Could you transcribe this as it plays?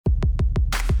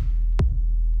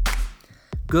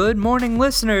Good morning,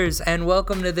 listeners, and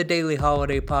welcome to the Daily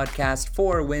Holiday Podcast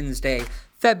for Wednesday,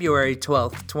 February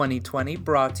 12th, 2020,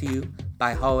 brought to you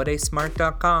by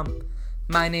HolidaySmart.com.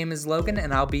 My name is Logan,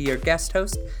 and I'll be your guest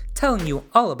host, telling you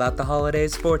all about the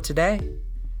holidays for today.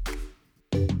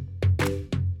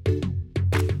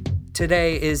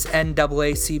 Today is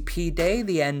NAACP Day.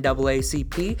 The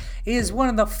NAACP is one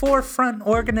of the forefront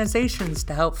organizations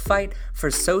to help fight for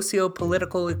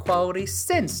socio-political equality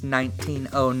since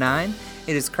 1909.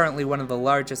 It is currently one of the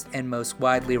largest and most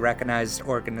widely recognized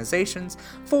organizations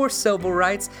for civil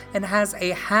rights and has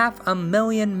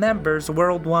 500,000 members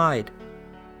worldwide.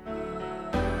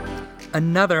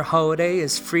 Another holiday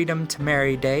is Freedom to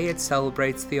Marry Day. It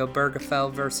celebrates the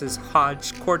Obergefell versus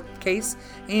Hodge court case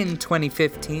in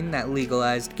 2015 that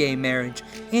legalized gay marriage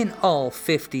in all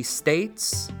 50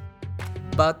 states.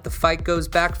 But the fight goes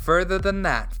back further than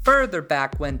that. Further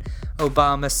back when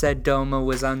Obama said DOMA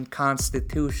was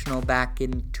unconstitutional back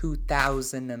in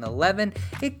 2011.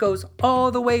 It goes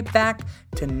all the way back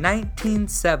to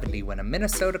 1970 when a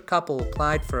Minnesota couple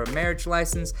applied for a marriage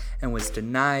license and was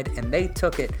denied, and they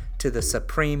took it to the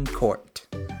Supreme Court.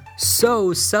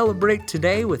 So celebrate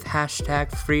today with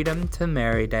hashtag Freedom to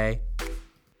Marry Day.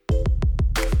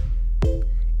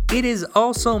 It is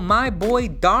also my boy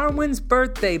Darwin's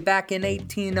birthday. Back in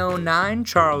 1809,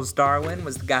 Charles Darwin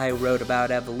was the guy who wrote about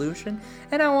evolution,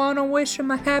 and I want to wish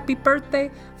him a happy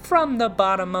birthday from the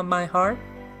bottom of my heart.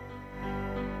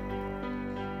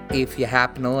 If you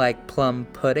happen to like plum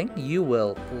pudding, you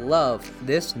will love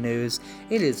this news.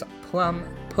 It is Plum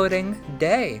Pudding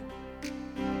Day.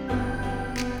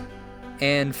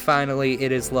 And finally,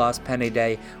 it is Lost Penny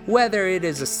Day. Whether it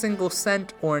is a single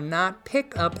cent or not,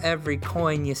 pick up every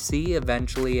coin you see.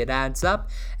 Eventually it adds up,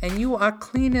 and you are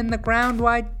cleaning the ground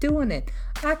while doing it.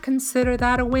 I consider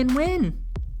that a win-win.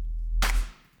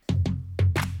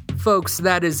 Folks,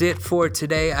 that is it for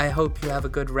today. I hope you have a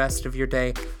good rest of your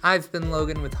day. I've been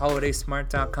Logan with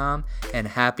HolidaySmart.com, and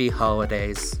happy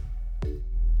holidays.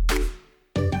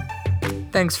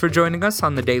 Thanks for joining us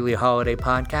on the Daily Holiday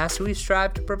Podcast. We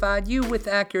strive to provide you with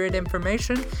accurate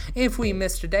information. If we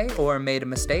missed a day or made a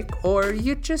mistake, or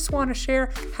you just want to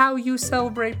share how you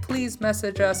celebrate, please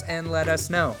message us and let us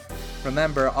know.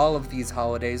 Remember, all of these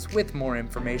holidays with more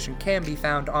information can be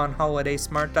found on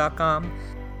HolidaySmart.com.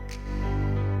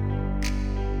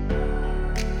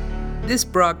 This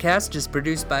broadcast is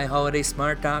produced by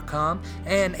HolidaySmart.com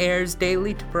and airs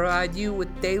daily to provide you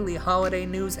with daily holiday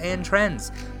news and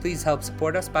trends. Please help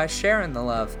support us by sharing the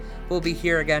love. We'll be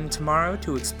here again tomorrow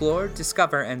to explore,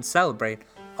 discover, and celebrate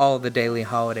all the daily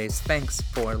holidays. Thanks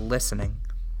for listening.